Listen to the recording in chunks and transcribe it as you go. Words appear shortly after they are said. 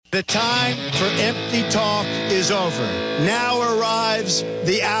The time for empty talk is over. Now arrives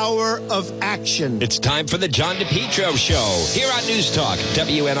the hour of action. It's time for the John DePietro Show here on News Talk,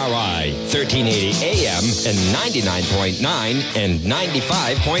 WNRI, 1380 AM and 99.9 and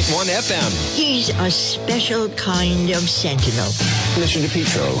 95.1 FM. He's a special kind of sentinel. Mr.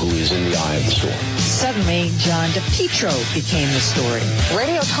 DePietro, who is in the eye of the storm. Suddenly, John DePietro became the story.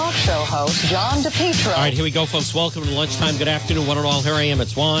 Radio talk show host John DePietro. All right, here we go, folks. Welcome to lunchtime. Good afternoon, one and all. Here I am.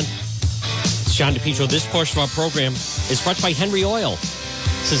 It's Juan. It's John DePietro. This portion of our program is brought to you by Henry Oil.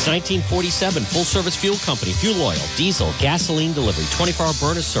 Since 1947, full-service fuel company, fuel oil, diesel, gasoline delivery, 24-hour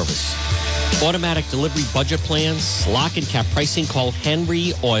burner service, automatic delivery budget plans, lock and cap pricing. Call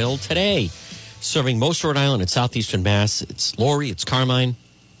Henry Oil today. Serving most Rhode Island and southeastern Mass. It's Lori, it's Carmine.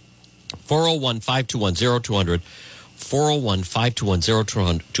 401-521-0200.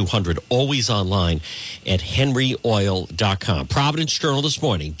 401-521-0200. Always online at henryoil.com. Providence Journal this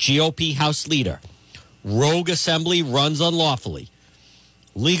morning. GOP House Leader. Rogue Assembly runs unlawfully.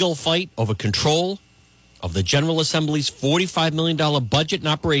 Legal fight over control of the General Assembly's $45 million budget and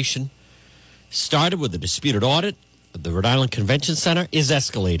operation started with a disputed audit at the Rhode Island Convention Center is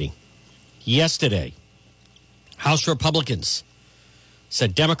escalating. Yesterday, House Republicans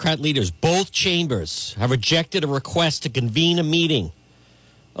said Democrat leaders, both chambers, have rejected a request to convene a meeting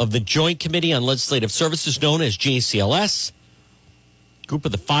of the Joint Committee on Legislative Services, known as JCLS. Group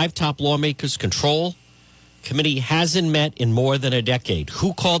of the 5 top lawmakers control. Committee hasn't met in more than a decade.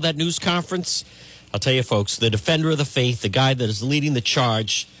 Who called that news conference? I'll tell you, folks, the defender of the faith, the guy that is leading the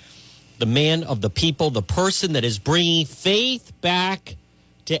charge, the man of the people, the person that is bringing faith back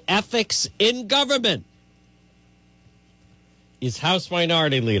to ethics in government, is House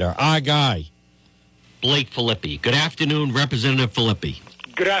Minority Leader, our guy, Blake Filippi. Good afternoon, Representative Filippi.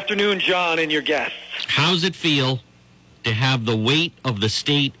 Good afternoon, John, and your guests. How's it feel to have the weight of the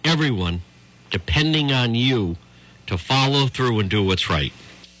state, everyone, depending on you to follow through and do what's right?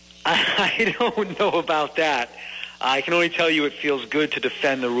 I don't know about that. I can only tell you it feels good to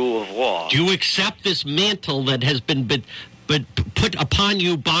defend the rule of law. Do you accept this mantle that has been put upon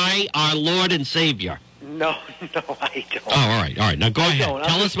you by our Lord and Savior? No, I don't. Oh, all right. Now go ahead.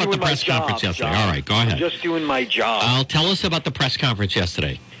 Tell us about the press conference yesterday. John. All right, go ahead. I'm just doing my job. Tell us about the press conference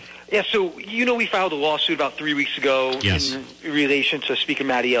yesterday. Yeah, so, we filed a lawsuit about 3 weeks ago in relation to Speaker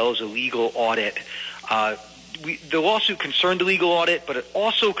Mattiello's illegal audit. The lawsuit concerned the legal audit, but it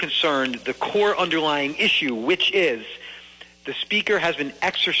also concerned the core underlying issue, which is the Speaker has been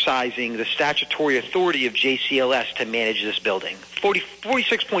exercising the statutory authority of JCLS to manage this building.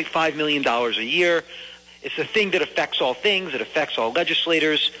 $46.5 million a year. It's a thing that affects all things. It affects all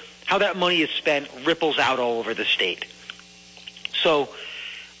legislators. How that money is spent ripples out all over the state. So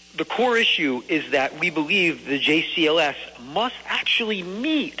the core issue is that we believe the JCLS must actually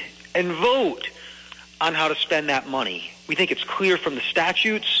meet and vote on how to spend that money. We think it's clear from the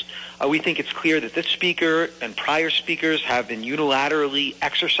statutes. We think it's clear that this Speaker and prior Speakers have been unilaterally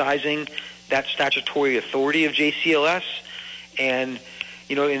exercising that statutory authority of JCLS. And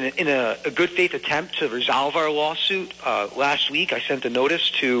in a good faith attempt to resolve our lawsuit, last week I sent a notice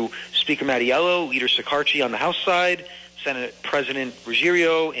to Speaker Mattiello, Leader Sicarci on the House side, Senate President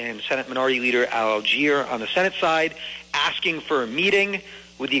Ruggiero, and Senate Minority Leader Al-Algier on the Senate side, asking for a meeting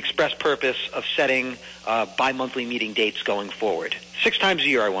with the express purpose of setting bi-monthly meeting dates going forward. 6 times a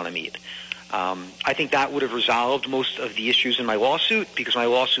year I want to meet. I think that would have resolved most of the issues in my lawsuit, because my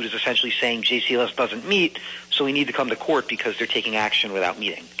lawsuit is essentially saying JCLS doesn't meet, so we need to come to court because they're taking action without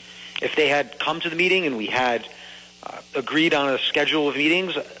meeting. If they had come to the meeting and we had agreed on a schedule of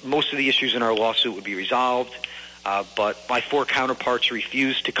meetings, most of the issues in our lawsuit would be resolved, but my 4 counterparts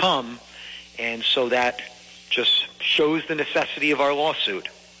refused to come, and so that just shows the necessity of our lawsuit,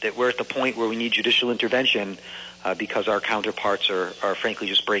 that we're at the point where we need judicial intervention because our counterparts are frankly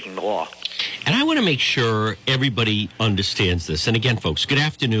just breaking the law. And I want to make sure everybody understands this. And again, folks, good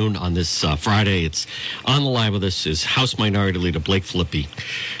afternoon on this Friday. It's on the line with us is House Minority Leader Blake Filippi.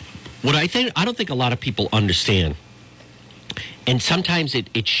 What I don't think a lot of people understand, and sometimes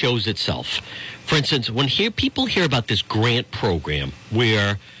it shows itself. For instance, when people hear about this grant program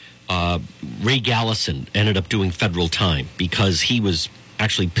where Ray Gallison ended up doing federal time because he was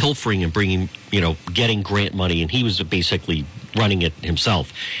actually pilfering and getting grant money, and he was basically running it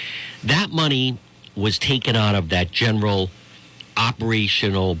himself. That money was taken out of that general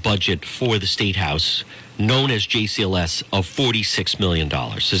operational budget for the State House, known as JCLS, of $46 million.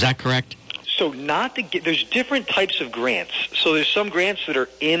 Is that correct? So there's different types of grants. So there's some grants that are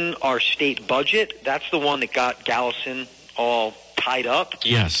in our state budget. That's the one that got Gallison all tied up.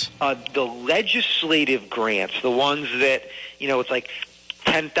 Yes. The legislative grants, the ones that, it's like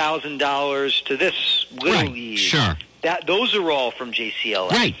 $10,000 to this Little League. Sure. Those are all from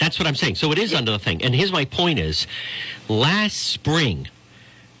JCLS. Right, that's what I'm saying. So it is under the thing. And here's my point is, last spring,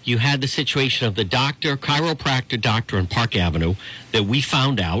 you had the situation of the chiropractor doctor on Park Avenue that we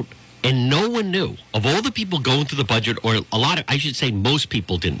found out, and no one knew. Of all the people going through the budget, or I should say most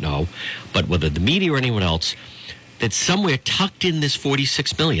people didn't know, but whether the media or anyone else, that somewhere tucked in this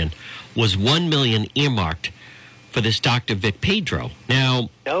 $46 million was $1 million earmarked for this Dr. Vic Pedro. Now,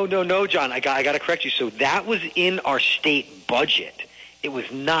 no, John. I got to correct you. So that was in our state budget. It was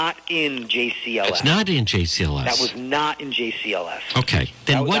not in JCLS. It's not in JCLS. That was not in JCLS. Okay.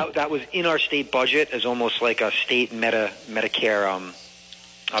 Then what? That was in our state budget as almost like a state Medicare.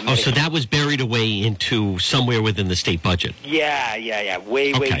 So that was buried away into somewhere within the state budget. Yeah.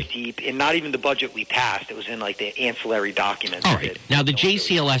 Way deep. And not even the budget we passed. It was in like the ancillary documents. All right. Now the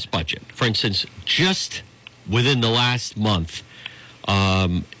JCLS budget, for instance, just within the last month,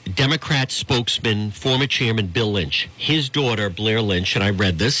 Democrat spokesman, former chairman Bill Lynch, his daughter Blair Lynch, and I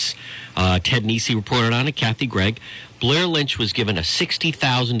read this, Ted Nesi reported on it, Kathy Gregg, Blair Lynch was given a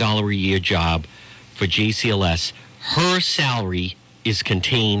 $60,000 a year job for JCLS. Her salary is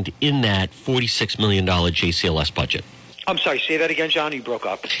contained in that $46 million JCLS budget. I'm sorry, say that again, John, you broke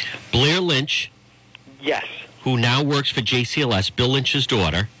up. Blair Lynch, yes, who now works for JCLS, Bill Lynch's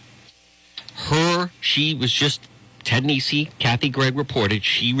daughter, she was just, Ted Nesi, Kathy Gregg reported,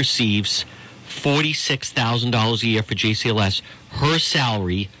 she receives $46,000 a year for JCLS. Her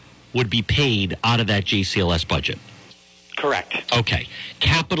salary would be paid out of that JCLS budget. Correct. Okay.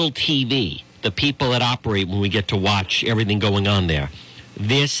 Capital TV, the people that operate when we get to watch everything going on there,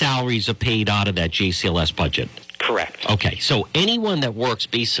 their salaries are paid out of that JCLS budget. Correct. Okay. So anyone that works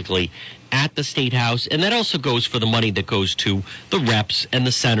basically at the State House, and that also goes for the money that goes to the reps and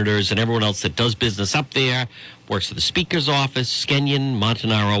the senators and everyone else that does business up there, works for the Speaker's office, Skenyon,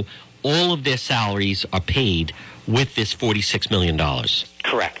 Montanaro, all of their salaries are paid with this $46 million.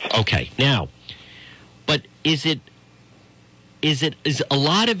 Correct. Okay. Now, but is a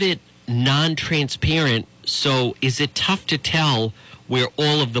lot of it non-transparent, so is it tough to tell where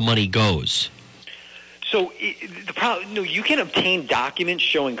all of the money goes? So the problem, no, you can obtain documents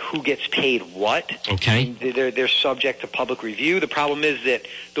showing who gets paid what. Okay. They're subject to public review. The problem is that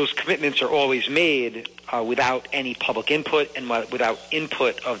those commitments are always made without any public input and without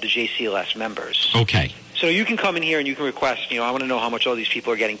input of the JCLS members. Okay. So you can come in here and you can request, I want to know how much all these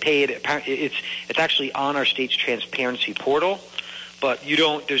people are getting paid. It's actually on our state's transparency portal, but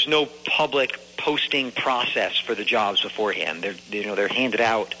there's no public posting process for the jobs beforehand. They're handed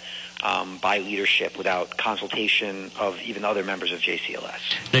out by leadership without consultation of even other members of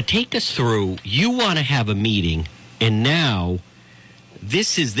JCLS. Now take us through, you want to have a meeting, and now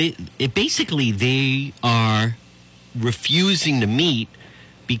this is basically they are refusing to meet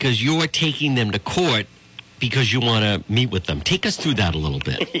because you're taking them to court because you want to meet with them. Take us through that a little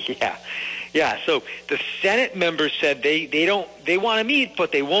bit. Yeah. So the Senate members said they want to meet,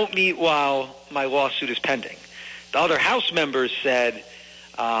 but they won't meet while my lawsuit is pending. The other House members said,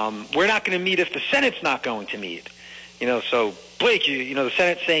 we're not going to meet if the Senate's not going to meet. So Blake, the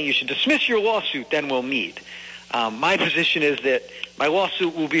Senate's saying you should dismiss your lawsuit, then we'll meet. My position is that my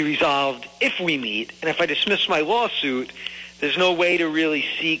lawsuit will be resolved if we meet, and if I dismiss my lawsuit, there's no way to really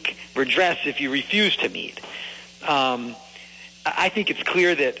seek redress if you refuse to meet. I think it's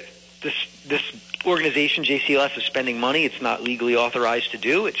clear that this organization, JCLS, is spending money it's not legally authorized to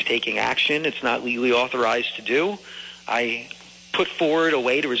do. It's taking action it's not legally authorized to do. I put forward a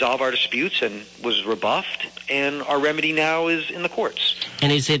way to resolve our disputes and was rebuffed, and our remedy now is in the courts.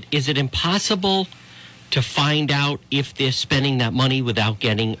 And is it impossible to find out if they're spending that money without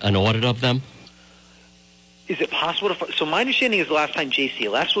getting an audit of them? Is it possible to? So my understanding is the last time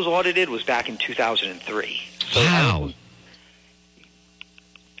JCLS was audited was back in 2003. So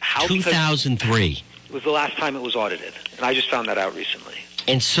How? 2003 was the last time it was audited, and I just found that out recently.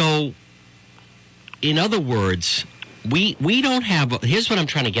 And so, in other words, we don't have. Here's what I'm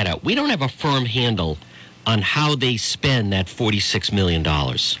trying to get at: we don't have a firm handle on how they spend that $46 million.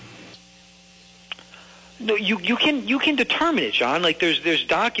 No, you can determine it, John. Like there's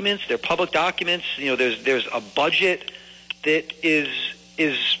documents, they're public documents. There's a budget that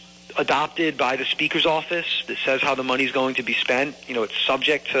is adopted by the Speaker's office that says how the money's going to be spent. It's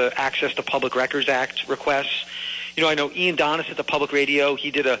subject to Access to Public Records Act requests. I know Ian Donis at the Public Radio,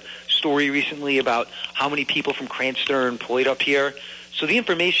 he did a story recently about how many people from Cranston are employed up here. So the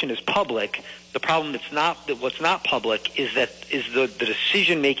information is public. The problem what's not public is the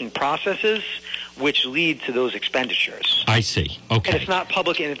decision-making processes which lead to those expenditures. I see. Okay. And it's not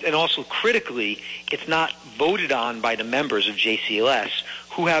public, and also critically, it's not voted on by the members of JCLS,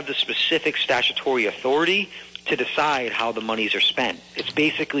 who have the specific statutory authority to decide how the monies are spent. It's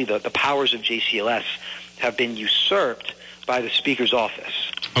basically the powers of JCLS have been usurped by the Speaker's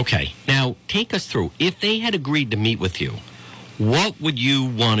office. Okay. Now, take us through. If they had agreed to meet with you, what would you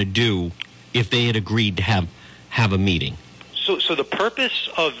want to do if they had agreed to have a meeting? So the purpose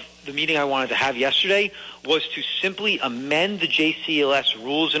of the meeting I wanted to have yesterday was to simply amend the JCLS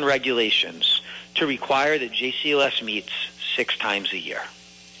rules and regulations to require that JCLS meets 6 times a year.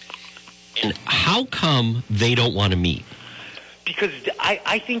 And how come they don't want to meet? Because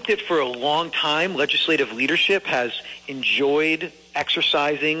I think that for a long time, legislative leadership has enjoyed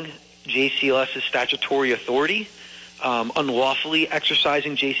exercising JCLS's statutory authority, unlawfully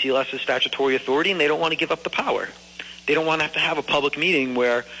exercising JCLS's statutory authority, and they don't want to give up the power. They don't want to have a public meeting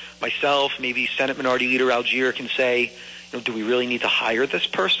where myself, maybe Senate Minority Leader Algier can say, do we really need to hire this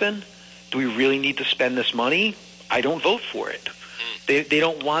person? Do we really need to spend this money? I don't vote for it. They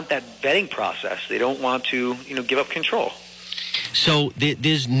don't want that vetting process. They don't want to, give up control. So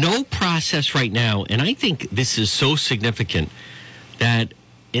there's no process right now, and I think this is so significant that,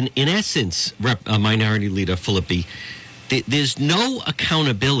 in essence, Minority Leader Filippi, there's no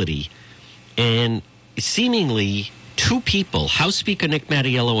accountability, and seemingly 2 people, House Speaker Nick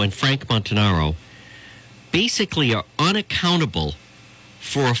Mattiello and Frank Montanaro, basically are unaccountable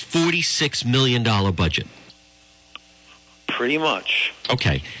for a $46 million budget. Pretty much.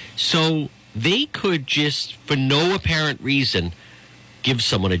 Okay. So they could just, for no apparent reason, give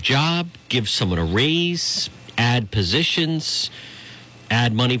someone a job, give someone a raise, add positions,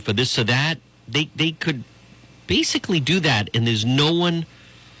 add money for this or that. They could basically do that, and there's no one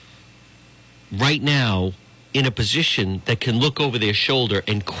right now in a position that can look over their shoulder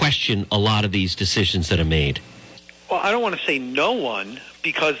and question a lot of these decisions that are made. Well, I don't want to say no one,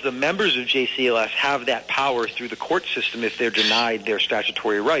 because the members of JCLS have that power through the court system if they're denied their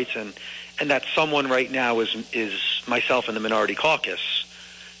statutory rights, and that someone right now is myself and the Minority Caucus.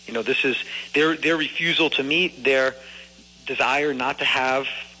 This is their refusal to meet, their desire not to have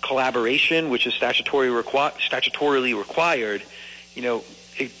collaboration, which is statutorily required.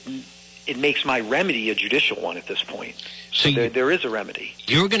 It makes my remedy a judicial one at this point. So there is a remedy.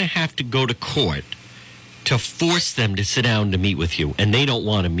 You're going to have to go to court to force them to sit down to meet with you, and they don't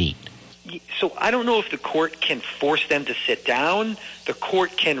want to meet. So I don't know if the court can force them to sit down. The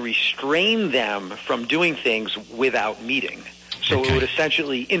court can restrain them from doing things without meeting. So It would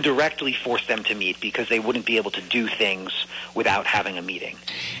essentially indirectly force them to meet, because they wouldn't be able to do things without having a meeting.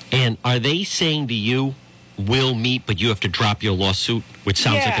 And are they saying to you, we'll meet, but you have to drop your lawsuit, which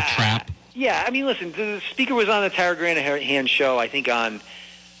sounds like a trap? Yeah, I mean, listen, the Speaker was on the Tara Granahan show, I think on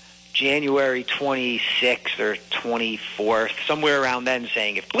January 26th or 24th, somewhere around then,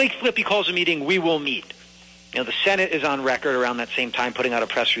 saying, if Blake Filippi calls a meeting, we will meet. The Senate is on record around that same time putting out a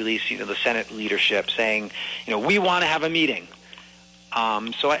press release, the Senate leadership saying, we want to have a meeting.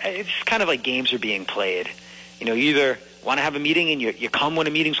 So it's kind of like games are being played. You either want to have a meeting and you come when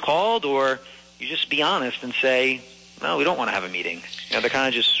a meeting's called, or you just be honest and say, no, we don't want to have a meeting. They're kind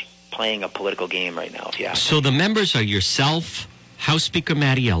of just playing a political game right now, if you ask. So the members are yourself, House Speaker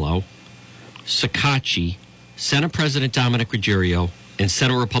Mattiello, Sakachi, Senate President Dominic Ruggiero, and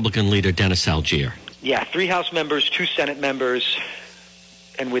Senate Republican Leader Dennis Algier. Yeah, 3 House members, 2 Senate members,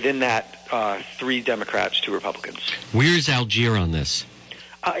 and within that, 3 Democrats, 2 Republicans. Where's Algier on this?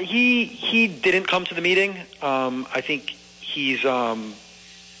 He didn't come to the meeting. I think he's I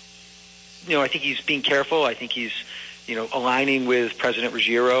think he's being careful. I think he's aligning with President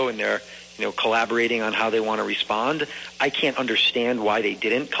Ruggiero, and they're collaborating on how they want to respond. I can't understand why they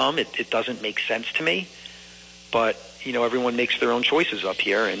didn't come. It doesn't make sense to me. But everyone makes their own choices up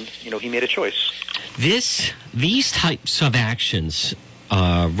here, and he made a choice. These types of actions,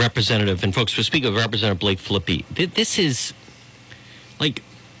 Representative, and folks, for speaking of Representative Blake Filippi, this is like,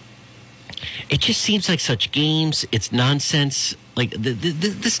 it just seems like such games. It's nonsense. Like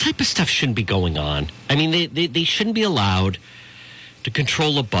this type of stuff shouldn't be going on. I mean, they shouldn't be allowed to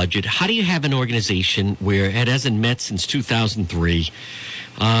control a budget. How do you have an organization where it hasn't met since 2003?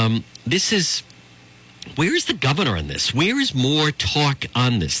 Where is the governor on this? Where is more talk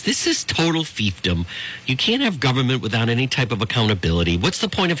on this? This is total fiefdom. You can't have government without any type of accountability. What's the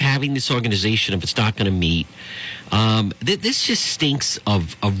point of having this organization if it's not going to meet? This just stinks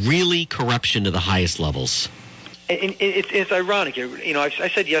of really corruption to the highest levels. And it's ironic. I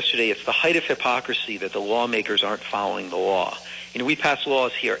said yesterday, it's the height of hypocrisy that the lawmakers aren't following the law. We pass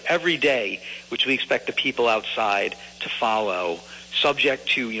laws here every day, which we expect the people outside to follow, subject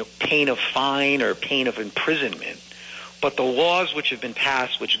to pain of fine or pain of imprisonment. But the laws which have been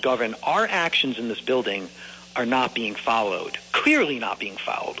passed, which govern our actions in this building, are not being followed, clearly not being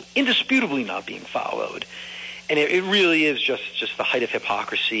followed, indisputably not being followed. And it really is just the height of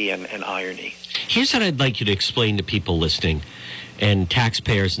hypocrisy and irony. Here's what I'd like you to explain to people listening and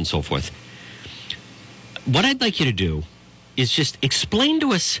taxpayers and so forth. What I'd like you to do is just explain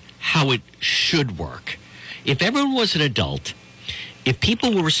to us how it should work. If everyone was an adult, if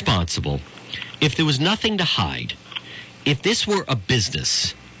people were responsible, if there was nothing to hide, if this were a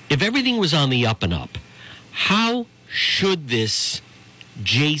business, if everything was on the up and up, how should this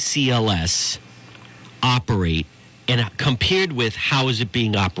JCLS operate, and compared with how is it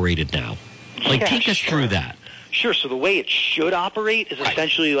being operated now? Like, take us through that. Sure. So the way it should operate is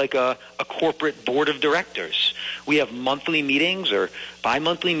essentially like a corporate board of directors. We have monthly meetings or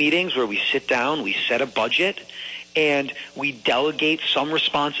bi-monthly meetings where we sit down, we set a budget, and we delegate some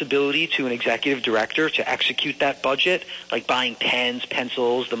responsibility to an executive director to execute that budget, like buying pens,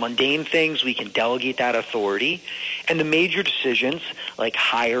 pencils, the mundane things, we can delegate that authority. And the major decisions, like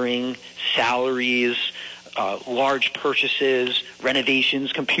hiring, salaries, large purchases,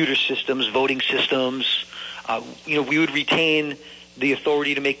 renovations, computer systems, voting systems, we would retain the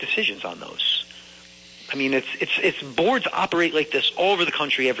authority to make decisions on those. I mean, it's boards operate like this all over the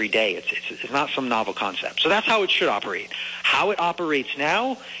country every day. It's not some novel concept. So that's how it should operate. How it operates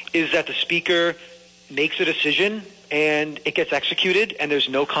now is that the speaker makes a decision and it gets executed, and there's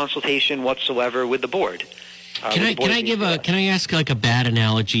no consultation whatsoever with the board. Can I ask like a bad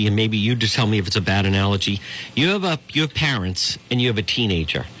analogy, and maybe you just tell me if it's a bad analogy? You have parents and you have a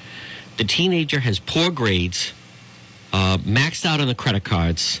teenager. The teenager has poor grades, maxed out on the credit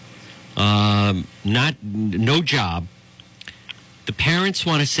cards, no job. The parents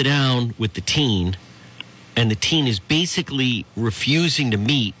want to sit down with the teen, and the teen is basically refusing to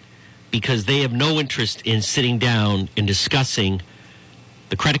meet because they have no interest in sitting down and discussing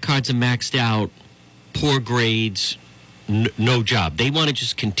the credit cards are maxed out, poor grades, no job. They want to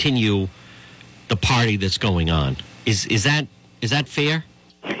just continue the party that's going on. Is that fair?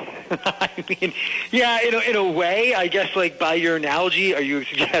 I mean, yeah, in a way, I guess, like, by your analogy, are you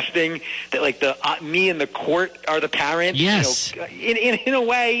suggesting that, like, me and the court are the parents? Yes. In a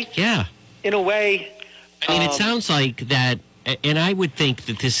way. Yeah. In a way. I mean, it sounds like that, and I would think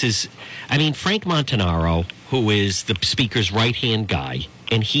that this is, I mean, Frank Montanaro, who is the speaker's right-hand guy,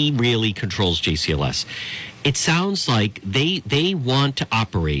 and he really controls JCLS. It sounds like they want to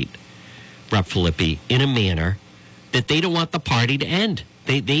operate, Rep. Filippi, in a manner that they don't want the party to end.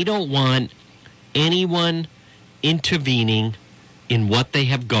 They don't want anyone intervening in what they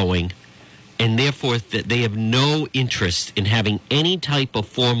have going, and therefore that they have no interest in having any type of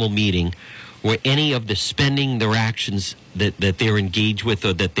formal meeting where any of the spending, their actions that they're engaged with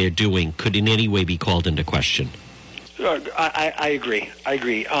or that they're doing could in any way be called into question. I agree.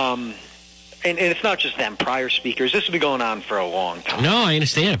 And it's not just them, prior speakers. This has been going on for a long time. No, I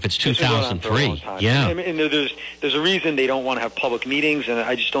understand if it's 2003. Yeah. And there's a reason they don't want to have public meetings, and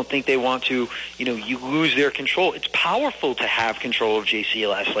I just don't think they want to, you lose their control. It's powerful to have control of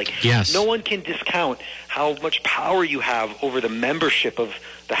JCLS. Like, yes. No one can discount how much power you have over the membership of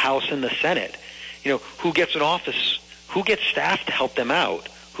the House and the Senate. Who gets an office, who gets staff to help them out,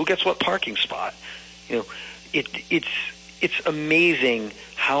 who gets what parking spot. It's amazing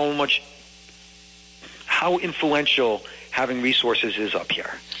how influential having resources is up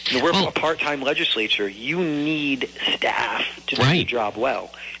here. We're a part-time legislature. You need staff to do the job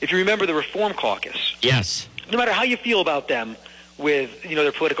well. If you remember the Reform Caucus, yes, no matter how you feel about them with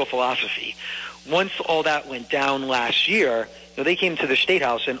their political philosophy, once all that went down last year, they came to the State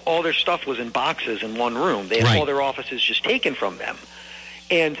House and all their stuff was in boxes in one room. They had all their offices just taken from them.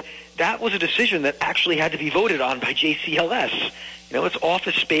 And that was a decision that actually had to be voted on by JCLS. It's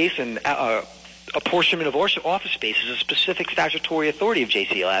office space, and apportionment of office space is a specific statutory authority of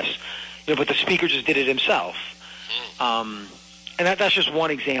JCLS, but the speaker just did it himself. And that's just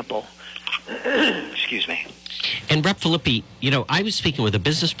one example. Excuse me. And Rep. Filippi, I was speaking with a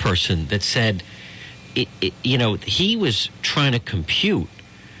business person that said, he was trying to compute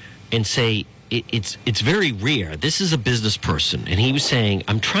and say it's very rare. This is a business person, and he was saying,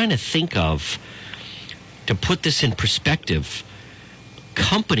 I'm trying to think of, to put this in perspective,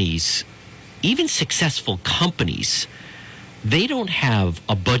 companies, even successful companies, they don't have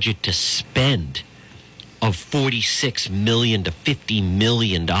a budget to spend of $46 million to $50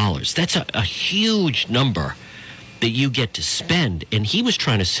 million. That's a huge number that you get to spend. And he was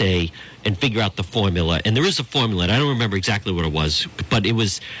trying to say and figure out the formula. And there is a formula, and I don't remember exactly what it was, but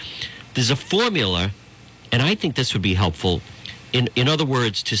there's a formula, and I think this would be helpful. In other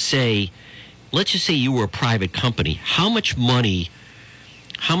words, to say, let's just say you were a private company. How much money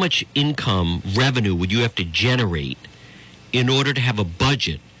how much income, revenue would you have to generate in order to have a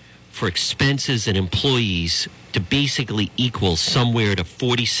budget for expenses and employees to basically equal somewhere to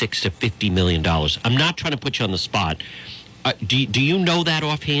 $46 to $50 million? I'm not trying to put you on the spot. Do you know that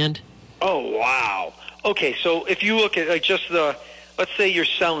offhand? Oh, wow. Okay, so if you look at like just let's say you're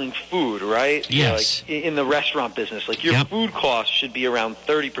selling food, right? Yes. Like in the restaurant business, like your food cost should be around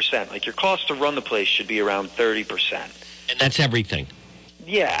 30%. Like your cost to run the place should be around 30%. And that's everything.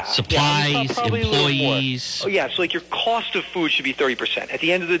 Yeah. Supplies, employees. Oh, yeah, so like your cost of food should be 30%. At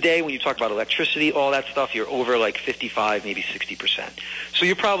the end of the day, when you talk about electricity, all that stuff, you're over like 55, maybe 60%. So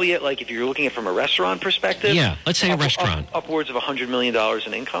you're probably at like, if you're looking at it from a restaurant perspective. Yeah, let's say a restaurant. Upwards of $100 million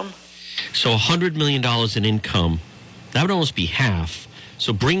in income. So $100 million in income, that would almost be half.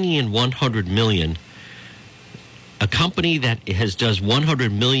 So bringing in $100 million, a company that does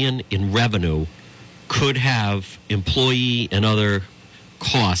 $100 million in revenue could have employee and other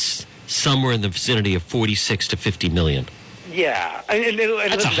costs somewhere in the vicinity of $46 to $50 million. Yeah,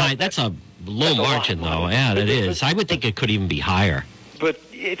 That's a low margin, though. Yeah, that is. I would think it could even be higher. But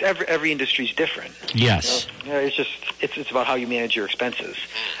every industry is different. Yes. You know, it's about how you manage your expenses.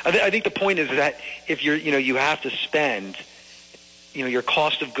 I think the point is that if you have to spend, your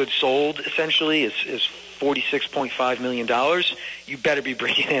cost of goods sold essentially is $46.5 million. You better be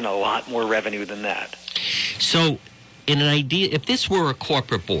bringing in a lot more revenue than that. So, in an idea, if this were a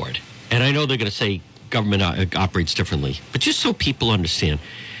corporate board, and I know they're going to say government operates differently, but just so people understand,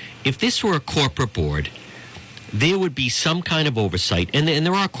 if this were a corporate board, there would be some kind of oversight, and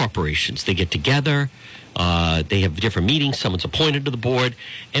there are corporations. They get together, they have different meetings, someone's appointed to the board,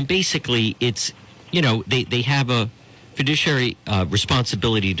 and basically it's, they have a fiduciary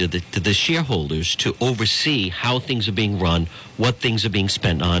responsibility to the shareholders to oversee how things are being run, what things are being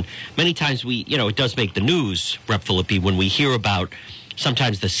spent on. Many times it does make the news, Rep. Filippi, when we hear about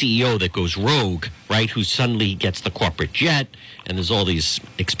sometimes the CEO that goes rogue, right, who suddenly gets the corporate jet, and there's all these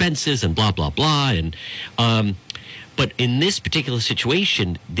expenses and blah, blah, blah. And but in this particular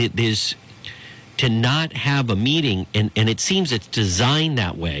situation, there's to not have a meeting, and it seems it's designed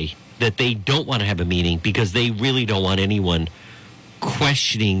that way, that they don't want to have a meeting because they really don't want anyone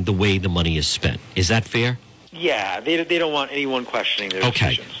questioning the way the money is spent. Is that fair? Yeah, they don't want anyone questioning their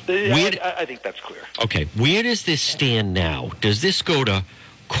decisions. I think that's clear. Okay, where does this stand now? Does this go to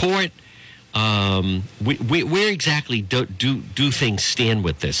court? Where exactly do things stand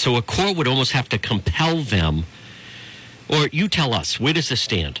with this? So a court would almost have to compel them, or you tell us, where does this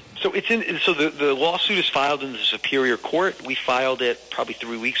stand? So the lawsuit is filed in the Superior Court. We filed it probably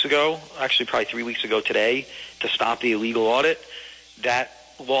 3 weeks ago, actually probably 3 weeks ago today, to stop the illegal audit. That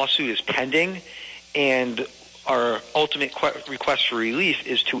lawsuit is pending, and our ultimate request for relief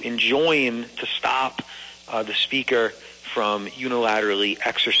is to enjoin, to stop the Speaker from unilaterally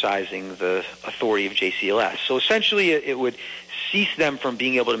exercising the authority of JCLS. So essentially it would cease them from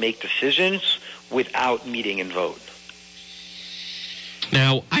being able to make decisions without meeting and vote.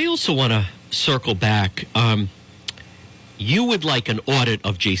 Now, I also want to circle back. You would like an audit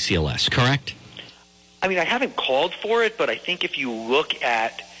of JCLS, correct? I mean, I haven't called for it, but I think if you look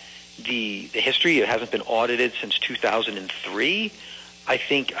at the history, it hasn't been audited since 2003. I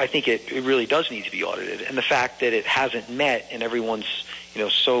think it really does need to be audited. And the fact that it hasn't met and everyone's,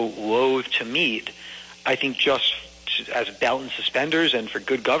 so loath to meet, I think just as a belt and suspenders and for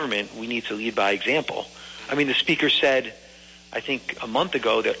good government, we need to lead by example. I mean, the Speaker said, I think a month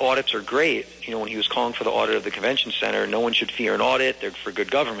ago, that audits are great. When he was calling for the audit of the convention center, no one should fear an audit. They're for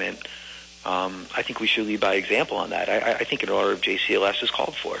good government. I think we should lead by example on that. I think an audit of JCLS is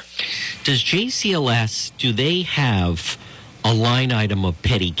called for. Does JCLS, do they have a line item of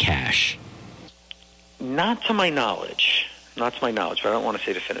petty cash? Not to my knowledge, but I don't want to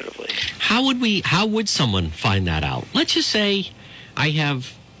say definitively. How would someone find that out? Let's just say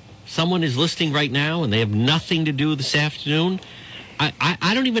someone is listening right now and they have nothing to do this afternoon.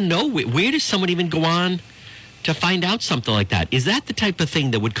 I don't even know. Where does someone even go on to find out something like that? Is that the type of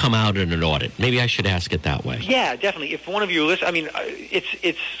thing that would come out in an audit? Maybe I should ask it that way. Yeah, definitely. If one of you listen, I mean,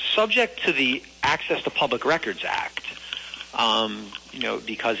 it's subject to the Access to Public Records Act,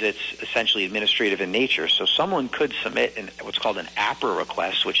 because it's essentially administrative in nature. So someone could submit what's called an APRA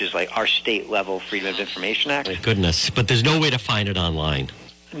request, which is like our state-level Freedom of Information Act. My goodness. But there's no way to find it online.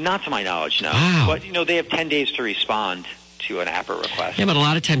 Not to my knowledge, no. Wow. But, they have 10 days to respond to an APRA request. Yeah, but a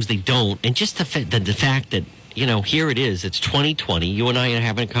lot of times they don't. And just the fact that, here it is. It's 2020. You and I are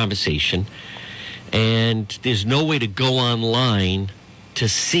having a conversation. And there's no way to go online to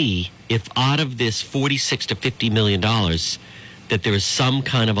see if out of this $46 to $50 million that there is some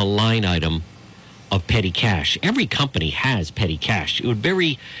kind of a line item of petty cash. Every company has petty cash. It'd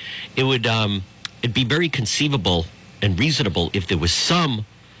be very conceivable and reasonable if there was some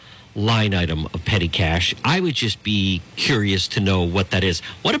line item of petty cash. I would just be curious to know what that is.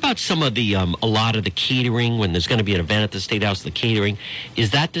 What about some of the a lot of the catering when there's going to be an event at the State House? The catering,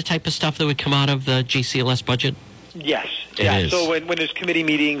 is that the type of stuff that would come out of the JCLS budget? Yes. It is. So when there's committee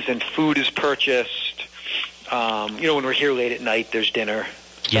meetings and food is purchased, when we're here late at night, there's dinner.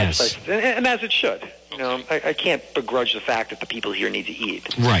 Yes. And as it should. I can't begrudge the fact that the people here need to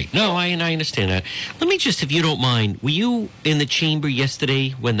eat. Right. No, I understand that. Let me just, if you don't mind, were you in the chamber yesterday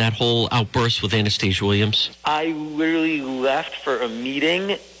when that whole outburst with Anastasia Williams? I literally left for a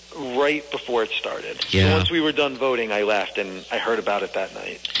meeting right before it started. Yeah. So once we were done voting, I left, and I heard about it that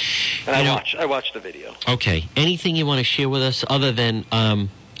night. And I watched the video. Okay. Anything you want to share with us other than...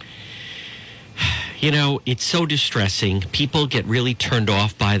 it's so distressing. People get really turned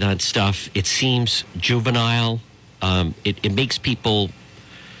off by that stuff. It seems juvenile. It makes people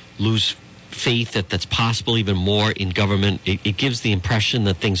lose faith that that's possible even more in government. It gives the impression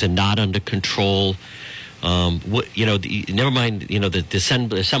that things are not under control. Never mind,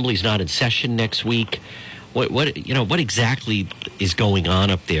 the assembly's not in session next week. What exactly is going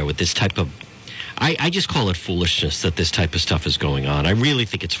on up there with this type of... I just call it foolishness that this type of stuff is going on. I really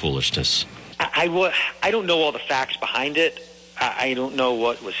think it's foolishness. I don't know all the facts behind it. I don't know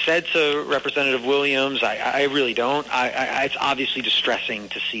what was said to Representative Williams. I really don't. It's obviously distressing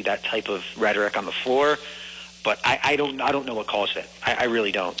to see that type of rhetoric on the floor, but I don't know what caused it. I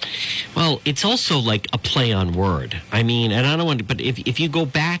really don't. Well, it's also like a play on word. I mean, and I don't want to, but if you go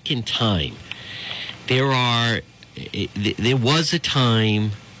back in time, there was a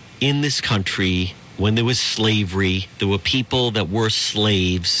time in this country when there was slavery. There were people that were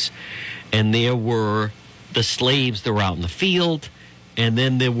slaves. And there were the slaves that were out in the field, and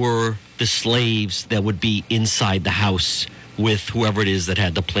then there were the slaves that would be inside the house with whoever it is that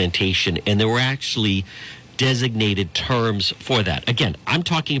had the plantation. And there were actually designated terms for that. Again, I'm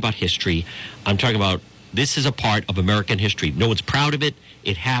talking about history. I'm talking about this is a part of American history. No one's proud of it.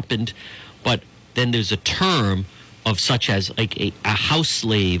 It happened. But then there's a term of such as like a house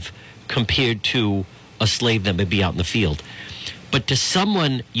slave compared to a slave that may be out in the field. But to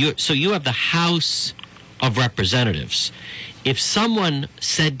someone, so you have the House of Representatives. If someone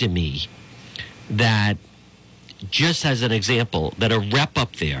said to me that, just as an example, that a rep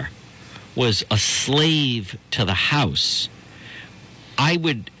up there was a slave to the House, I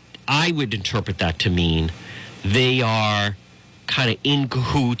would interpret that to mean they are kind of in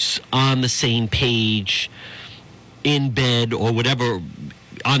cahoots, on the same page, in bed, or whatever,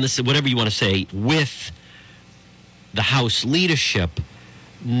 whatever you want to say, with the House leadership,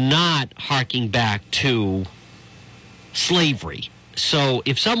 not harking back to slavery. So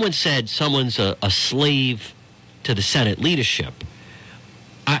if someone said someone's a slave to the Senate leadership,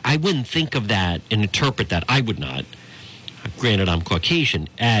 I wouldn't think of that and interpret that. I would not. Granted, I'm Caucasian.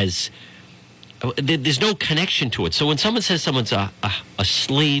 As there's no connection to it. So when someone says someone's a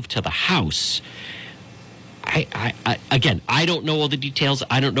slave to the House, again, I don't know all the details.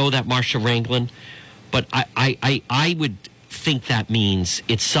 I don't know that Marsha Ranglin. But I would think that means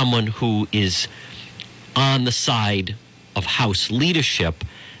it's someone who is on the side of House leadership,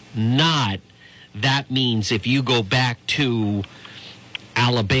 not that means if you go back to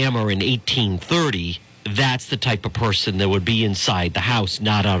Alabama in 1830, that's the type of person that would be inside the House,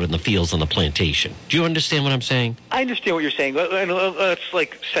 not out in the fields on the plantation. Do you understand what I'm saying? I understand what you're saying. Let's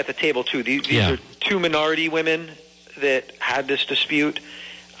set the table, too. These are two minority women that had this dispute.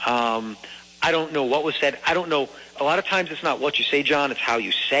 I don't know what was said. I don't know. A lot of times it's not what you say, John. It's how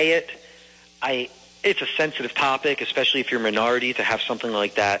you say it. It's a sensitive topic, especially if you're a minority, to have something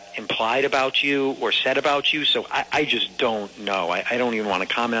like that implied about you or said about you. So I just don't know. I don't even want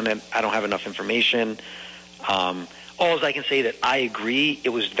to comment on it. I don't have enough information. All I can say that I agree. It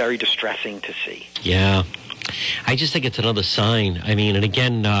was very distressing to see. Yeah. I just think it's another sign. I mean, and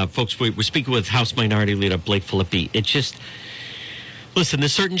again, folks, we're speaking with House Minority Leader Blake Filippi. It just... Listen,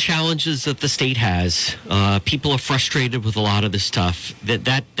 there's certain challenges that the state has. People are frustrated with a lot of this stuff.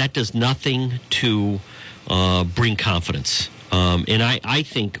 That does nothing to bring confidence. And I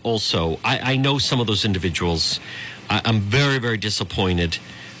think also, I know some of those individuals. I'm very, very disappointed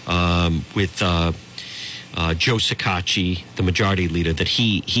with Joe Shekarchi, the majority leader, that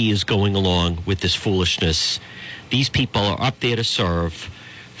he is going along with this foolishness. These people are up there to serve.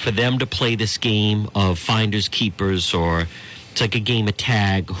 For them to play this game of finders, keepers, or... It's like a game of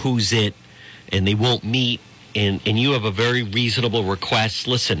tag, who's it, and they won't meet, and you have a very reasonable request.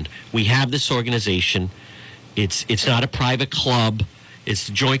 Listen, we have this organization. It's not a private club. It's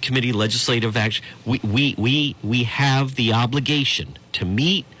the Joint Committee Legislative Action. We have the obligation to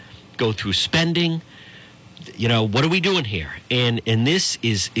meet, go through spending. What are we doing here? And this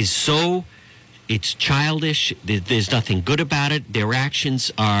is so, it's childish. There's nothing good about it. Their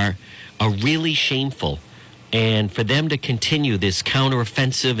actions are really shameful. And for them to continue this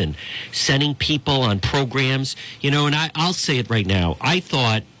counteroffensive and sending people on programs, and I'll say it right now. I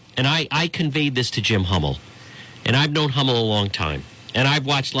thought, and I conveyed this to Jim Hummel, and I've known Hummel a long time, and I've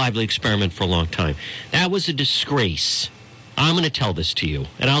watched Lively Experiment for a long time. That was a disgrace. I'm going to tell this to you,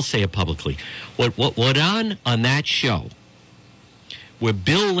 and I'll say it publicly. What on that show, where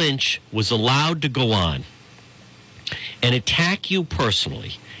Bill Lynch was allowed to go on and attack you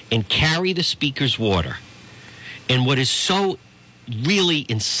personally and carry the speaker's water, and what is so really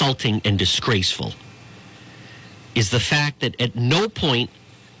insulting and disgraceful is the fact that at no point,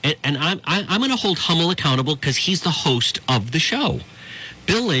 and I'm going to hold Hummel accountable because he's the host of the show.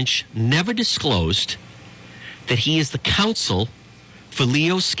 Bill Lynch never disclosed that he is the counsel for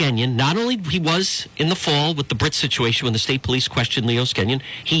Leo Skenyon. Not only he was in the fall with the Brit situation when the state police questioned Leo Skenyon,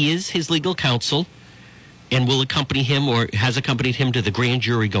 he is his legal counsel and will accompany him or has accompanied him to the grand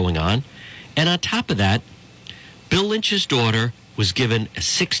jury going on. And on top of that, Bill Lynch's daughter was given a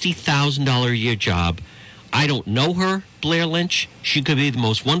 $60,000 a year job. I don't know her, Blair Lynch. She could be the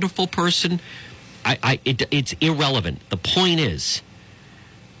most wonderful person. It's irrelevant. The point is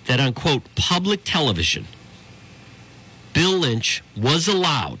that on, quote, public television, Bill Lynch was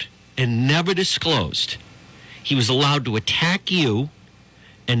allowed and never disclosed. He was allowed to attack you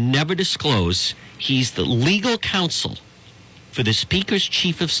and never disclose. He's the legal counsel for the Speaker's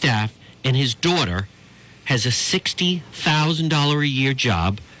chief of staff, and his daughter has a $60,000 a year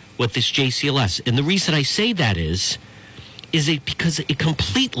job with this JCLS. And the reason I say that is because it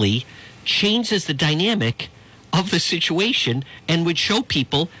completely changes the dynamic of the situation and would show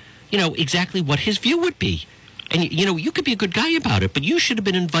people, exactly what his view would be. And, you could be a good guy about it, but you should have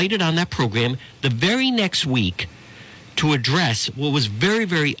been invited on that program the very next week to address what was very,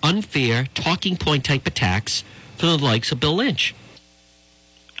 very unfair talking point type attacks for the likes of Bill Lynch.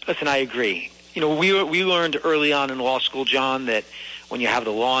 Listen, I agree. We learned early on in law school, John, that when you have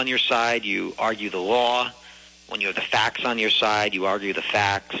the law on your side, you argue the law. When you have the facts on your side, you argue the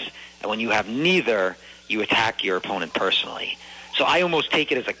facts. And when you have neither, you attack your opponent personally. So I almost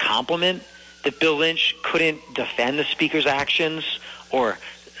take it as a compliment that Bill Lynch couldn't defend the Speaker's actions or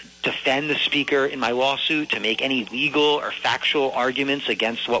defend the Speaker in my lawsuit to make any legal or factual arguments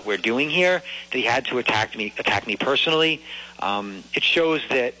against what we're doing here, that he had to attack me personally. It shows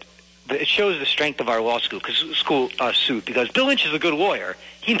the strength of our law suit because Bill Lynch is a good lawyer.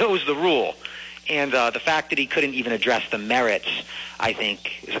 He knows the rule. And the fact that he couldn't even address the merits, I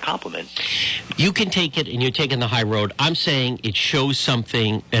think, is a compliment. You can take it, and you're taking the high road. I'm saying it shows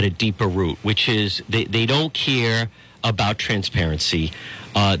something at a deeper root, which is they don't care about transparency.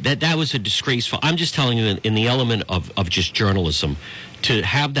 That was a disgraceful. I'm just telling you in the element of just journalism, to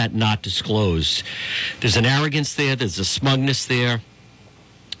have that not disclosed, there's an arrogance there, there's a smugness there.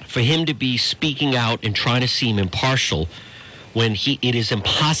 For him to be speaking out and trying to seem impartial when it is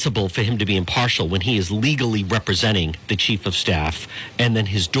impossible for him to be impartial when he is legally representing the chief of staff, and then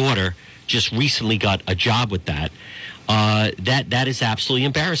his daughter just recently got a job with that. That is absolutely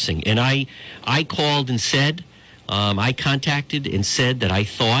embarrassing. And I called and said, I contacted and said that I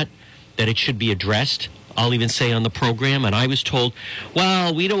thought that it should be addressed. I'll even say on the program, and I was told,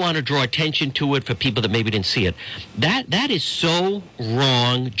 well, we don't want to draw attention to it for people that maybe didn't see it. That is so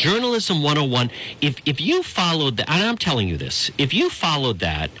wrong. Journalism 101, if you followed that, and I'm telling you this, if you followed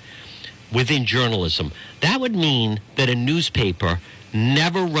that within journalism, that would mean that a newspaper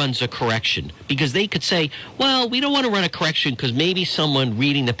never runs a correction, because they could say, well, we don't want to run a correction because maybe someone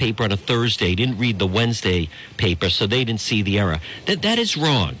reading the paper on a Thursday didn't read the Wednesday paper, so they didn't see the error. That is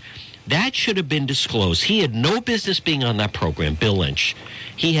wrong. That should have been disclosed. He had no business being on that program, Bill Lynch.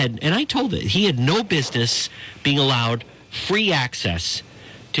 And I told it, he had no business being allowed free access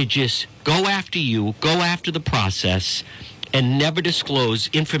to just go after you, go after the process, and never disclose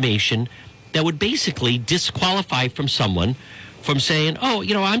information that would basically disqualify from someone from saying, oh,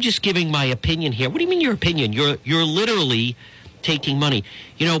 I'm just giving my opinion here. What do you mean your opinion? You're literally taking money.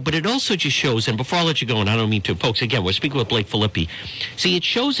 But it also just shows, and before I let you go, and I don't mean to, folks, again, we're speaking with Blake Filippi. See, it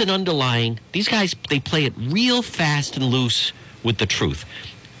shows an underlying, these guys, they play it real fast and loose with the truth.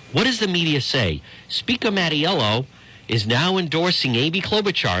 What does the media say? Speaker Mattiello is now endorsing Amy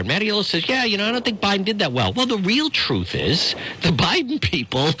Klobuchar. And Mattiello says, I don't think Biden did that well. Well, the real truth is the Biden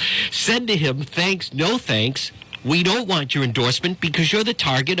people said to him, thanks, no thanks. We don't want your endorsement because you're the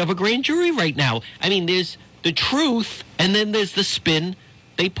target of a grand jury right now. I mean, there's the truth, and then there's the spin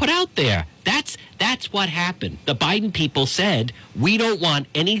they put out there. That's what happened. The Biden people said, we don't want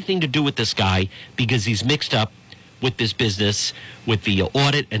anything to do with this guy because he's mixed up with this business, with the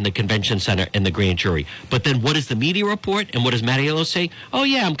audit and the convention center and the grand jury. But then what does the media report and what does Mattiello say? Oh,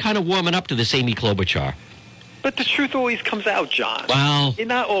 yeah, I'm kind of warming up to this Amy Klobuchar. But the truth always comes out, John. Well,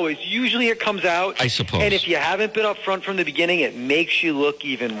 not always. Usually it comes out. I suppose. And if you haven't been up front from the beginning, it makes you look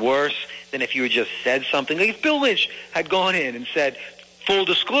even worse than if you had just said something. Like if Bill Lynch had gone in and said, full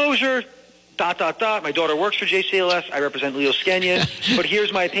disclosure, ... My daughter works for JCLS. I represent Leo Skenyon. But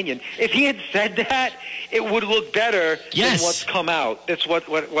here's my opinion. If he had said that, it would look better than what's come out. That's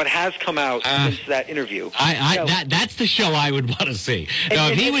what has come out since that interview. That's the show I would want to see. Now,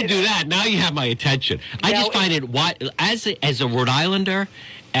 if he would do that, now you have my attention. I just find it, as a Rhode Islander,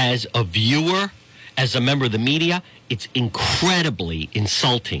 as a viewer, as a member of the media, it's incredibly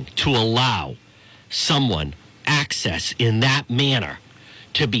insulting to allow someone access in that manner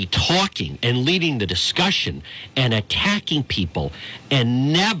to be talking and leading the discussion and attacking people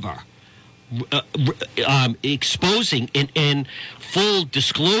and never exposing in full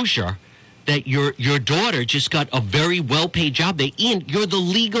disclosure that your daughter just got a very well-paid job there. Ian, you're the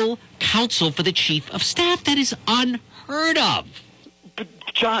legal counsel for the chief of staff. That is unheard of. But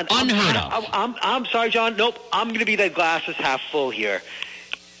John, unheard of. I'm sorry, John. Nope. I'm going to be that glass is half full here.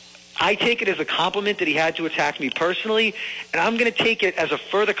 I take it as a compliment that he had to attack me personally, and I'm going to take it as a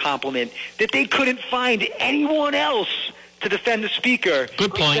further compliment that they couldn't find anyone else to defend the speaker.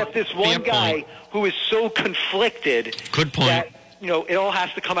 Good point. Except this one guy who is so conflicted. Good point. That, it all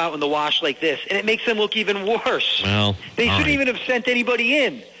has to come out in the wash like this, and it makes them look even worse. Well, they shouldn't even have sent anybody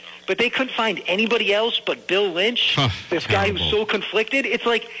in, but they couldn't find anybody else but Bill Lynch, this guy who's so conflicted. It's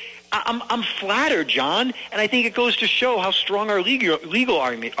like, I'm flattered, John, and I think it goes to show how strong our legal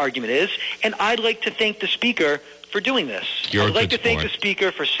argument is, and I'd like to thank the Speaker for doing this. I'd like to thank the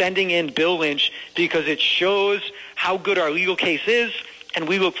Speaker for sending in Bill Lynch because it shows how good our legal case is, and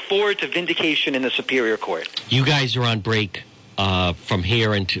we look forward to vindication in the Superior Court. You guys are on break from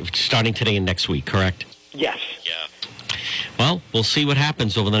here and starting today and next week, correct? Yes. Yeah. Well, we'll see what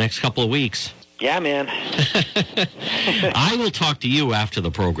happens over the next couple of weeks. Yeah, man. I will talk to you after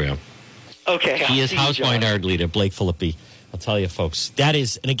the program. Okay. He is House Minority Leader Blake Filippi. I'll tell you, folks. That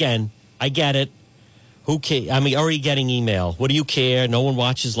is, and again, I get it. Who cares? I mean, already getting email. What do you care? No one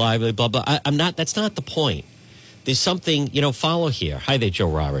watches live. Blah blah. I'm not. That's not the point. There's something. Follow here. Hi there, Joe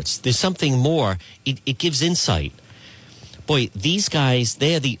Roberts. There's something more. It gives insight. Boy, these guys,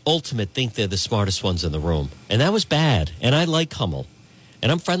 they are the ultimate. Think they're the smartest ones in the room, and that was bad. And I like Hummel,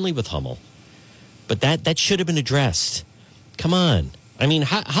 and I'm friendly with Hummel. But that should have been addressed. Come on. I mean,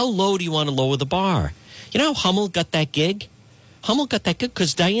 how low do you want to lower the bar? You know how Hummel got that gig? Hummel got that gig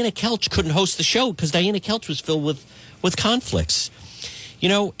because Diana Kelch couldn't host the show because Diana Kelch was filled with conflicts.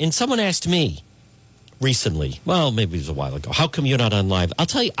 And someone asked me recently, well, maybe it was a while ago, how come you're not on live? I'll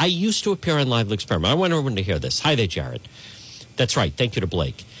tell you, I used to appear on Live Experiment. I want everyone to hear this. Hi there, Jared. That's right. Thank you to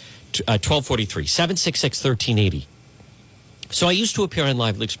Blake. 1243, 766-1380. So I used to appear on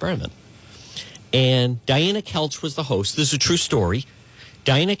Live Experiment. And Diana Kelch was the host. This is a true story.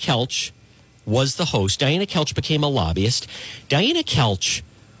 Diana Kelch was the host. Diana Kelch became a lobbyist. Diana Kelch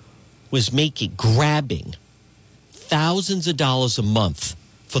was grabbing thousands of dollars a month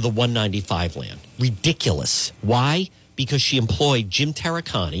for the 195 land. Ridiculous. Why? Because she employed Jim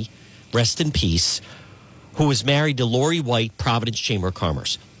Taricani, rest in peace, who was married to Lori White, Providence Chamber of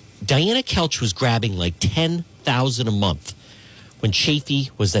Commerce. Diana Kelch was grabbing like $10,000 a month when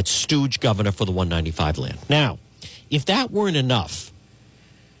Chafee was that stooge governor for the 195 land. Now, if that weren't enough,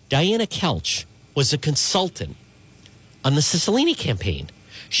 Diana Kelch was a consultant on the Cicilline campaign.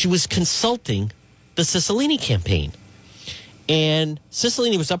 She was consulting the Cicilline campaign. And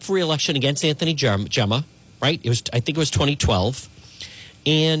Cicilline was up for re-election against Anthony Gemma, right? I think it was 2012.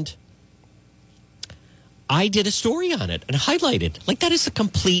 And I did a story on it and highlighted, like, that is a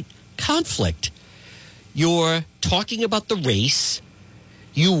complete conflict. You're talking about the race.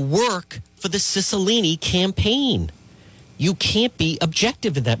 You work for the Cicilline campaign. You can't be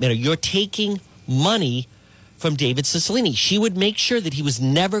objective in that matter. You're taking money from David Cicilline. She would make sure that he was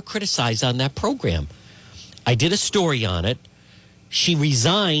never criticized on that program. I did a story on it. She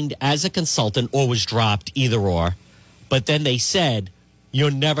resigned as a consultant or was dropped, either or. But then they said,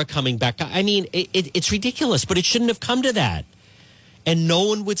 you're never coming back. I mean, it's ridiculous, but it shouldn't have come to that. And no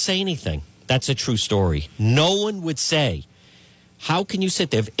one would say anything. That's a true story. No one would say, how can you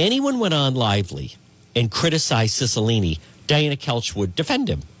sit there? If anyone went on Lively and criticized Cicilline, Diana Kelch would defend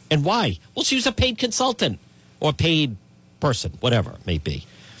him. And why? Well, she was a paid consultant or paid person, whatever it may be.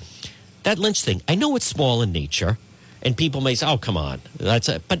 that Lynch thing, I know it's small in nature, and people may say, oh, come on. But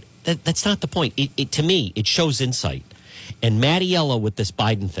that's not the point. To me, it shows insight. And Mattiello with this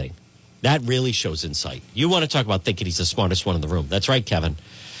Biden thing, that really shows insight. You want to talk about thinking he's the smartest one in the room. That's right, Kevin.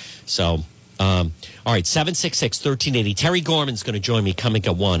 So, all right, 766-1380. Terry Gorman's going to join me coming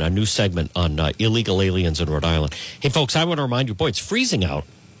at 1, a new segment on illegal aliens in Rhode Island. Hey, folks, I want to remind you, boy, it's freezing out.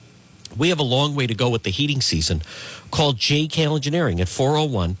 We have a long way to go with the heating season. Call JK Engineering at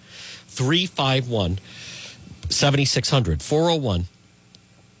 401-351-7600.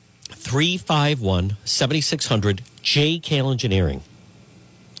 401-351-7600. JKL Engineering.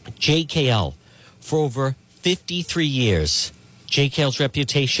 JKL, for over 53 years, JKL's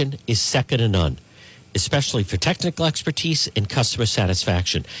reputation is second to none, especially for technical expertise and customer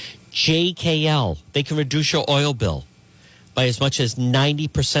satisfaction. JKL, they can reduce your oil bill by as much as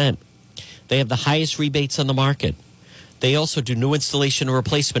 90%. They have the highest rebates on the market. They also do new installation and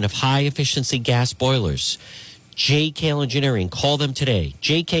replacement of high-efficiency gas boilers. JKL Engineering, call them today.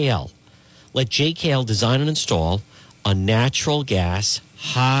 JKL. Let JKL design and install a natural gas,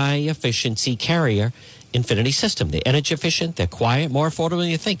 high-efficiency carrier Infinity system. They're energy efficient. They're quiet, more affordable than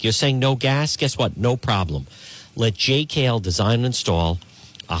you think. You're saying no gas? Guess what? No problem. Let JKL design and install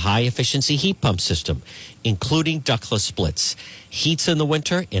a high-efficiency heat pump system, including ductless splits. Heats in the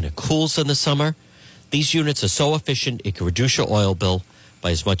winter and it cools in the summer. These units are so efficient, it can reduce your oil bill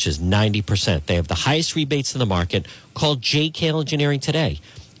by as much as 90%. They have the highest rebates in the market. Call JKL Engineering today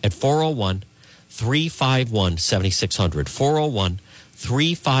at 401-351-7600.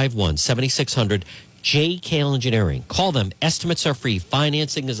 401-351-7600. JKL Engineering. Call them. Estimates are free.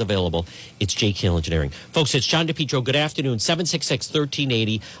 Financing is available. It's JKL Engineering. Folks, it's John DePietro. Good afternoon.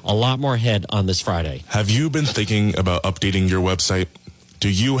 766-1380. A lot more ahead on this Friday. Have you been thinking about updating your website?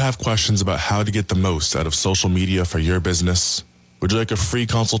 Do you have questions about how to get the most out of social media for your business? Would you like a free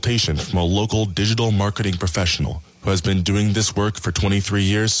consultation from a local digital marketing professional who has been doing this work for 23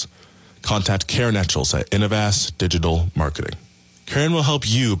 years? Contact Karen Etchels at Innovast Digital Marketing. Karen will help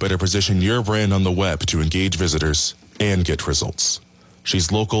you better position your brand on the web to engage visitors and get results.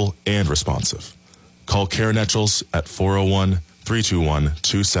 She's local and responsive. Call Karen Etchels at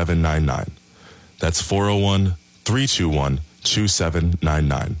 401-321-2799. That's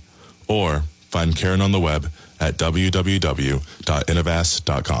 401-321-2799. Or find Karen on the web at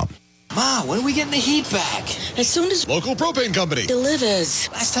www.innovast.com. Ma, when are we getting the heat back? As soon as local propane company delivers.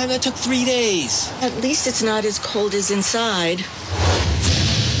 Last time that took 3 days. At least it's not as cold as inside.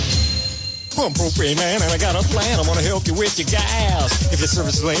 I'm Propane Man, and I got a plan. I'm going to help you with your gas. If your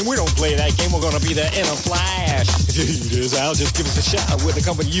service is lame, we don't play that game. We're going to be there in a flash. If your heat is out, just give us a shout with a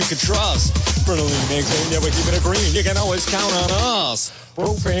company you can trust. For the lean eggs, and never keep it a green. You can always count on us.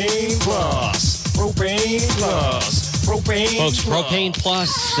 Propane Plus. Propane Plus. Propane Folks, Plus. Propane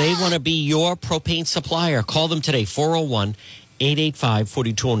Plus, they want to be your propane supplier. Call them today,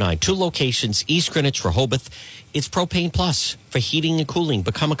 401-885-4209. 2 locations, East Greenwich, Rehoboth. It's Propane Plus for heating and cooling.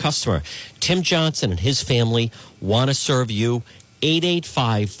 Become a customer. Tim Johnson and his family want to serve you.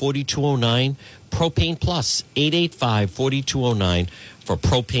 885-4209. Propane Plus, 885-4209 for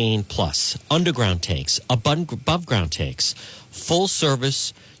Propane Plus. Underground tanks, above ground tanks, full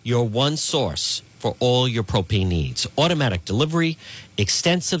service, your one source for all your propane needs. Automatic delivery,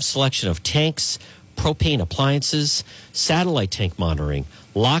 extensive selection of tanks, propane appliances, satellite tank monitoring,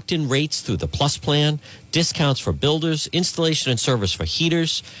 locked-in rates through the Plus plan, discounts for builders, installation and service for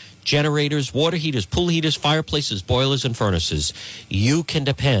heaters, generators, water heaters, pool heaters, fireplaces, boilers, and furnaces. You can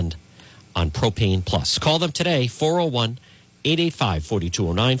depend on Propane Plus. Call them today,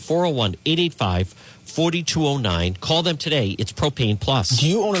 401-885-4209, 401-885-4209. Call them today. It's Propane Plus. Do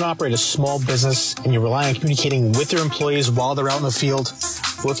you own and operate a small business and you rely on communicating with your employees while they're out in the field?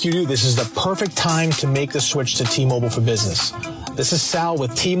 Well, if you do, this is the perfect time to make the switch to T-Mobile for Business. This is Sal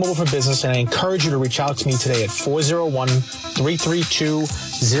with T-Mobile for Business, and I encourage you to reach out to me today at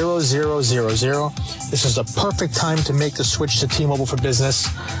 401-332-0000. This is the perfect time to make the switch to T-Mobile for Business.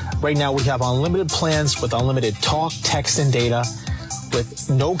 Right now, we have unlimited plans with unlimited talk, text, and data with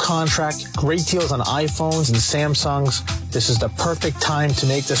no contract, great deals on iPhones and Samsungs. This is the perfect time to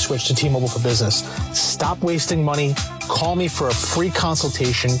make the switch to T-Mobile for Business. Stop wasting money. Call me for a free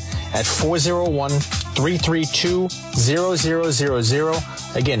consultation at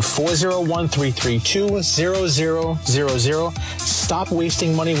 401-332-0000. Again, 401-332-0000. Stop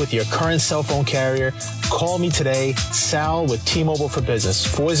wasting money with your current cell phone carrier. Call me today, Sal with T-Mobile for Business,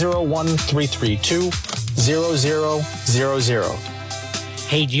 401-332-0000.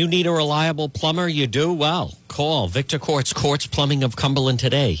 Hey, do you need a reliable plumber? You do? Well, call Victor Quartz Plumbing of Cumberland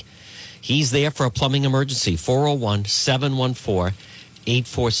today. He's there for a plumbing emergency, 401-714-1010.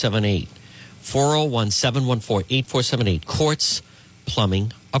 401-714-8478. 401-714-8478. Quartz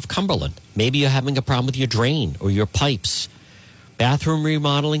Plumbing of Cumberland. Maybe you're having a problem with your drain or your pipes. Bathroom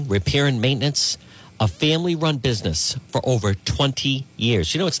remodeling, repair and maintenance. A family-run business for over 20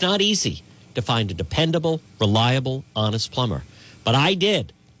 years. You know, it's not easy to find a dependable, reliable, honest plumber. But I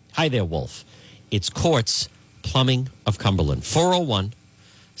did. Hi there, Wolf. It's Quartz Plumbing of Cumberland.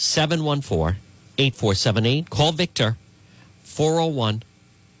 401-714-8478. Call Victor.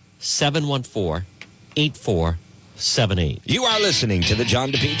 401-714-8478. You are listening to The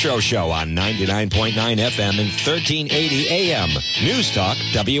John DePietro Show on 99.9 FM and 1380 AM. News Talk,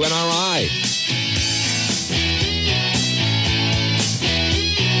 WNRI.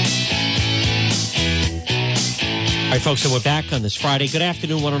 All right, folks, so we're back on this Friday. Good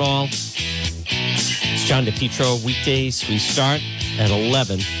afternoon, one and all. It's John DePietro. Weekdays, we start at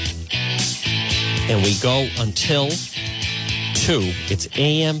 11, and we go until 2. It's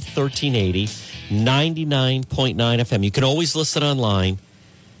AM 1380, 99.9 FM. You can always listen online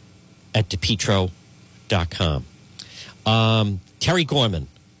at DePietro.com. Terry Gorman,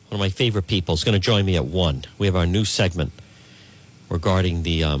 one of my favorite people, is going to join me at 1. We have our new segment regarding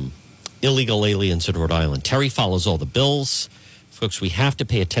the illegal aliens in Rhode Island. Terry follows all the bills. Folks, we have to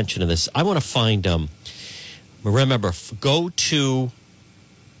pay attention to this. I want to find, remember, go to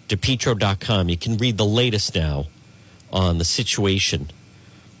DePietro.com. You can read the latest now on the situation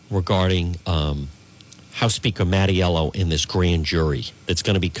regarding House Speaker Mattiello in this grand jury that's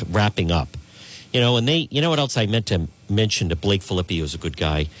going to be wrapping up. You know, and they, you know what else I meant to mention to Blake Filippi, who's a good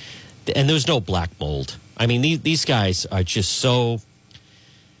guy, and there's no black mold. I mean, these guys are just so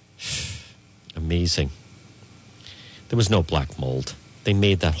amazing. There was no black mold. They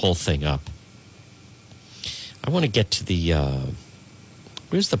made that whole thing up. I want to get to the,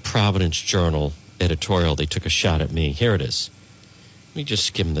 where's the Providence Journal editorial? They took a shot at me. Here it is. Let me just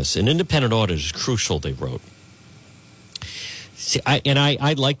skim this. An independent audit is crucial, they wrote. See,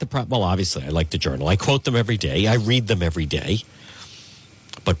 I like the, well, obviously, I like the Journal. I quote them every day. I read them every day.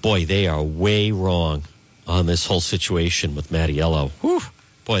 But, boy, they are way wrong on this whole situation with Mattiello. Whew.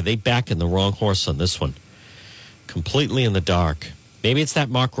 Boy, they back in the wrong horse on this one. Completely in the dark. Maybe it's that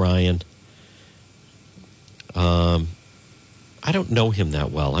Mark Ryan. I don't know him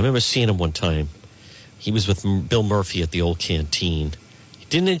that well. I remember seeing him one time. He was with Bill Murphy at the old canteen. He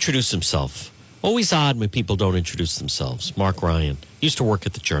didn't introduce himself. Always odd when people don't introduce themselves. Mark Ryan. He used to work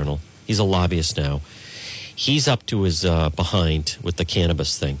at the Journal. He's a lobbyist now. He's up to his behind with the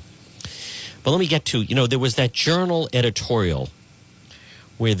cannabis thing. But let me get to, you know, there was that Journal editorial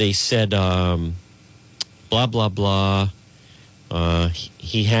where they said, blah, blah, blah.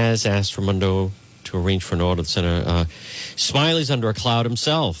 He has asked Raimondo to arrange for an audit center. Smiley's under a cloud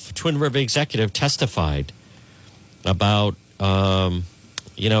himself. Twin River executive testified about,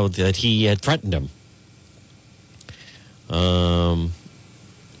 you know, that he had threatened him.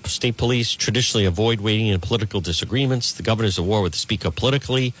 State police traditionally avoid waiting in political disagreements. The governor's at war with the speaker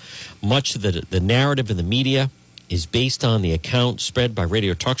politically. Much of the narrative in the media is based on the account spread by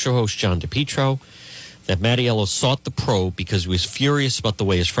radio talk show host John DePietro that Mattiello sought the probe because he was furious about the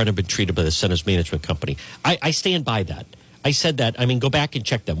way his friend had been treated by the Center's management company. I stand by that. I said that. I mean, go back and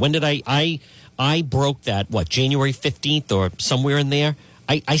check that. When did I broke that, what, January 15th or somewhere in there?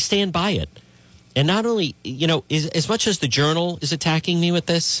 I stand by it. And not only, you know, as much as the Journal is attacking me with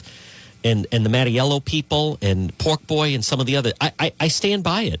this and the Mattiello people and Pork Boy and some of the other, I stand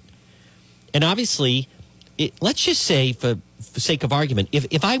by it. And obviously, let's just say, for the sake of argument,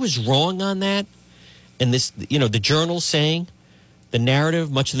 if I was wrong on that, and this, you know, the Journal saying the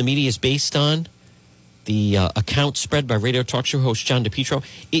narrative, much of the media is based on the account spread by radio talk show host John DePietro.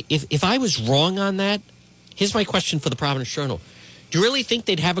 If I was wrong on that, here's my question for the Providence Journal. Do you really think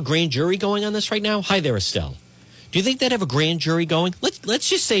they'd have a grand jury going on this right now? Hi there, Estelle. Do you think they'd have a grand jury going? Let's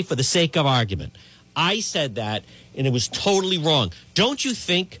just say, for the sake of argument, I said that and it was totally wrong. Don't you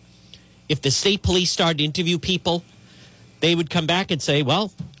think if the state police started to interview people, they would come back and say,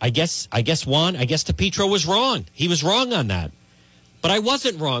 well, I guess DePietro was wrong. He was wrong on that. But I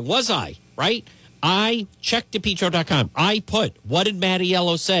wasn't wrong, was I? Right? I checked DePietro.com. I put, what did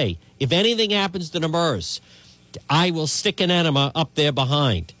Mattiello say? If anything happens to the MERS, I will stick an enema up there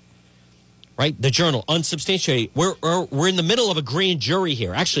behind. Right? The Journal, unsubstantiated. We're in the middle of a grand jury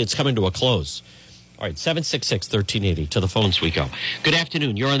here. Actually, it's coming to a close. All right, 766-1380. To the phones we go. Good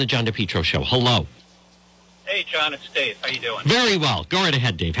afternoon. You're on the John DePietro Show. Hello. Hey, John, it's Dave. How you doing? Very well. Go right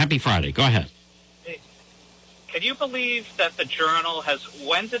ahead, Dave. Happy Friday. Go ahead. Hey, can you believe that the Journal has...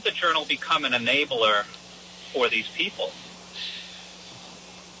 When did the Journal become an enabler for these people?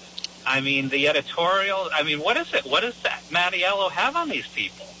 I mean, the editorial. I mean, what is it? What does Mattiello have on these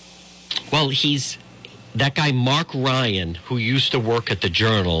people? Well, he's that guy, Mark Ryan, who used to work at the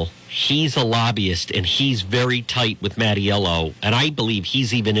Journal. He's a lobbyist, and he's very tight with Mattiello. And I believe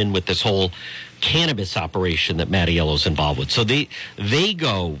he's even in with this whole cannabis operation that Mattiello's involved with. So they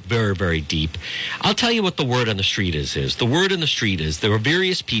go very, very deep. I'll tell you what the word on the street is. The word on the street is there are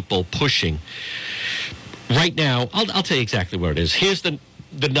various people pushing. Right now, I'll tell you exactly what it is. Here's the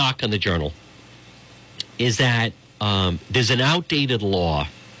knock on the Journal, is that there's an outdated law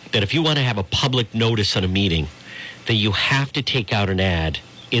that if you want to have a public notice on a meeting, that you have to take out an ad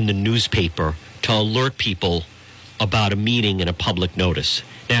in the newspaper to alert people about a meeting and a public notice.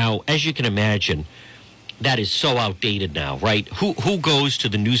 Now, as you can imagine, that is so outdated now, right? Who goes to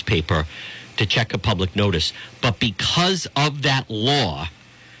the newspaper to check a public notice? But because of that law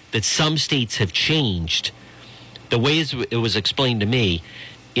that some states have changed, the way it was explained to me,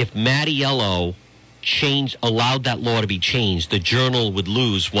 if Mattiello allowed that law to be changed, the Journal would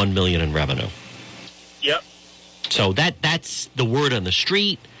lose $1 million in revenue. Yep. So that's the word on the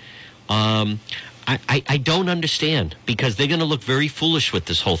street. I don't understand, because they're going to look very foolish with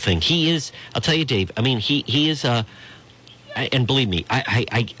this whole thing. He is, I'll tell you, Dave, I mean, he is and believe me,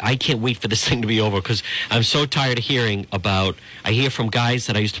 I can't wait for this thing to be over, because I'm so tired of hearing about, I hear from guys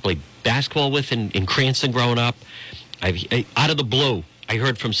that I used to play basketball with in Cranston growing up. Out of the blue, I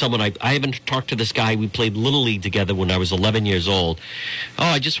heard from someone, I haven't talked to this guy. We played Little League together when I was 11 years old. Oh,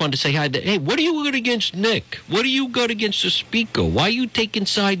 I just wanted to say hi. Hey, what do you got against Nick? What do you got against the speaker? Why are you taking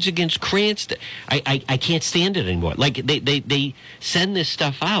sides against Cranston? I can't stand it anymore. Like, they send this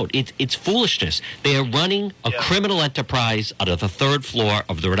stuff out. It's foolishness. They are running a criminal enterprise out of the third floor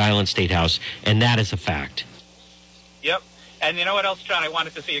of the Rhode Island State House, and that is a fact. Yep. And you know what else, John? I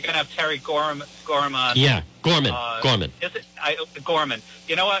wanted to see. You're going to have Terry Gorman. Yeah, Gorman. Is it Gorman?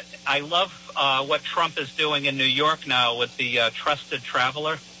 You know what? I love what Trump is doing in New York now with the Trusted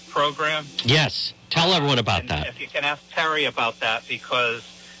Traveler program. Yes. Tell everyone about that. If you can ask Terry about that, because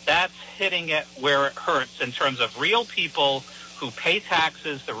that's hitting it where it hurts in terms of real people who pay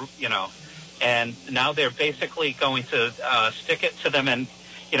taxes, and now they're basically going to stick it to them. And,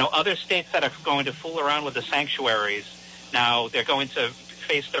 other states that are going to fool around with the sanctuaries, now they're going to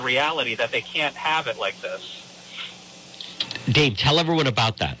face the reality that they can't have it like this. Dave, tell everyone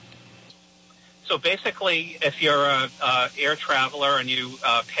about that. So basically, if you're a air traveler and you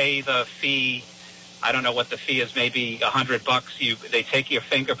pay the fee, I don't know what the fee is, maybe $100. They take your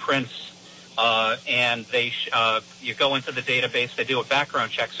fingerprints and you go into the database. They do a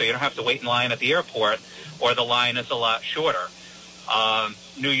background check, so you don't have to wait in line at the airport, or the line is a lot shorter.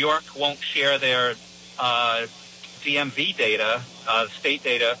 New York won't share their DMV data, state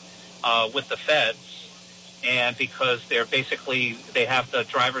data, with the feds, and because they have the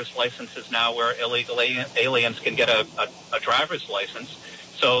driver's licenses now where illegal aliens can get a driver's license.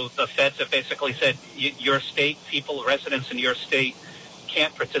 So the feds have basically said your state, residents in your state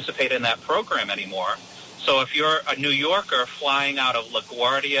can't participate in that program anymore. So if you're a New Yorker flying out of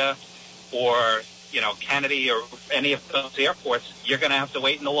LaGuardia or, Kennedy or any of those airports, you're going to have to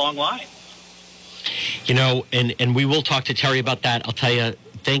wait in a long line. And we will talk to Terry about that. I'll tell you,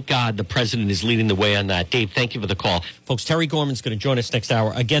 thank God the president is leading the way on that. Dave, thank you for the call. Folks, Terry Gorman's going to join us next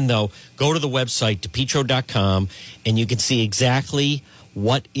hour. Again, though, go to the website, DePietro.com, and you can see exactly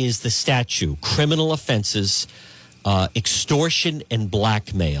what is the statute. Criminal offenses, extortion, and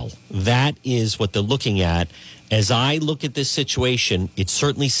blackmail. That is what they're looking at. As I look at this situation, it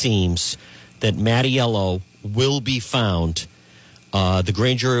certainly seems that Mattiello will be found. The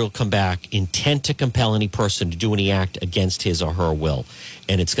grand jury will come back, intent to compel any person to do any act against his or her will.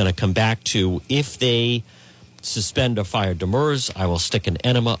 And it's going to come back to, if they suspend or fire Demers, I will stick an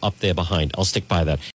enema up there behind. I'll stick by that.